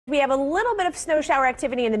We have a little bit of snow shower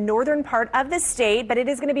activity in the northern part of the state, but it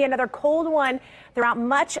is going to be another cold one throughout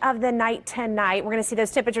much of the night tonight. We're going to see those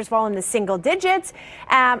temperatures fall in the single digits,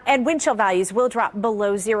 and wind chill values will drop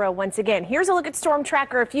below zero once again. Here's a look at Storm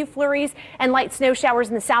Tracker. A few flurries and light snow showers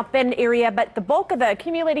in the South Bend area, but the bulk of the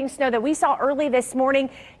accumulating snow that we saw early this morning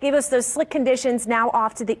gave us those slick conditions now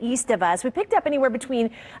off to the east of us. We picked up anywhere between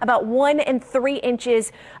about 1 and 3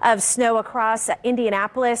 inches of snow across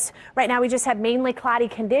Indianapolis. Right now we just have mainly cloudy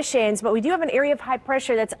conditions, but we do have an area of high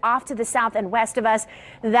pressure that's off to the south and west of us.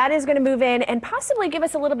 That is going to move in and possibly give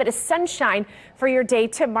us a little bit of sunshine for your day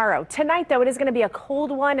tomorrow. Tonight, though, it is going to be a cold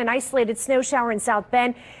one, an isolated snow shower in South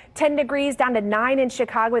Bend. 10 degrees down to 9 in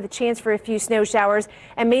Chicago with a chance for a few snow showers,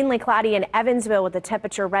 and mainly cloudy in Evansville with the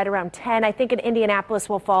temperature right around 10. I think in Indianapolis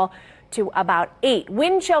will fall to about 8.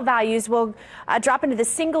 Wind chill values will drop into the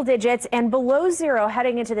single digits and below zero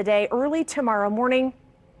heading into the day. Early tomorrow morning,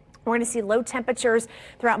 we're going to see low temperatures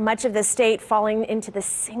throughout much of the state falling into the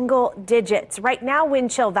single digits. Right now,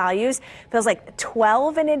 wind chill values feels like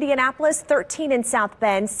 12 in Indianapolis, 13 in South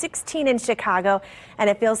Bend, 16 in Chicago,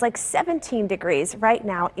 and it feels like 17 degrees right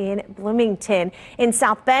now in Bloomington. In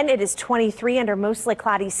South Bend, it is 23 under mostly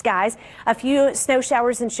cloudy skies. A few snow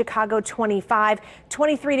showers in Chicago, 25,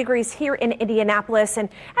 23 degrees here in Indianapolis, and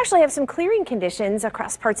actually have some clearing conditions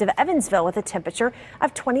across parts of Evansville with a temperature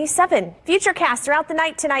of 27. Futurecast throughout the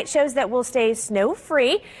night tonight shows that we'll stay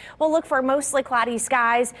snow-free. We'll look for mostly cloudy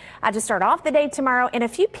skies to start off the day tomorrow, and a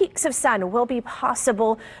few peaks of sun will be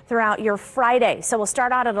possible throughout your Friday. So we'll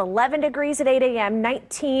start out at 11 degrees at 8 a.m.,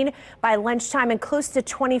 19 by lunchtime, and close to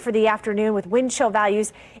 20 for the afternoon with wind chill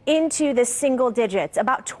values into the single digits.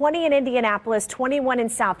 About 20 in Indianapolis, 21 in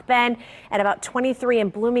South Bend, and about 23 in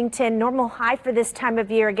Bloomington. Normal high for this time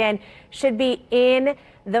of year, again, should be in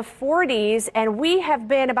the 40s, and we have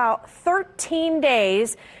been about 13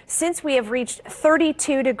 days since we have reached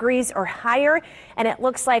 32 degrees or higher, and it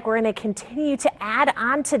looks like we're going to continue to add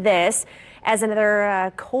on to this as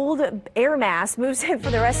another cold air mass moves in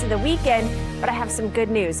for the rest of the weekend. But I have some good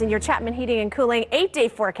news. In your Chapman Heating and Cooling 8-day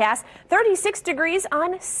forecast, 36 degrees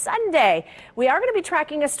on Sunday. We are going to be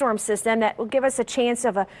tracking a storm system that will give us a chance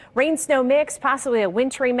of a rain-snow mix, possibly a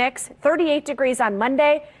wintry mix. 38 degrees on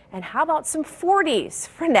Monday. And how about some 40s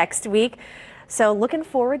for next week? So looking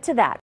forward to that.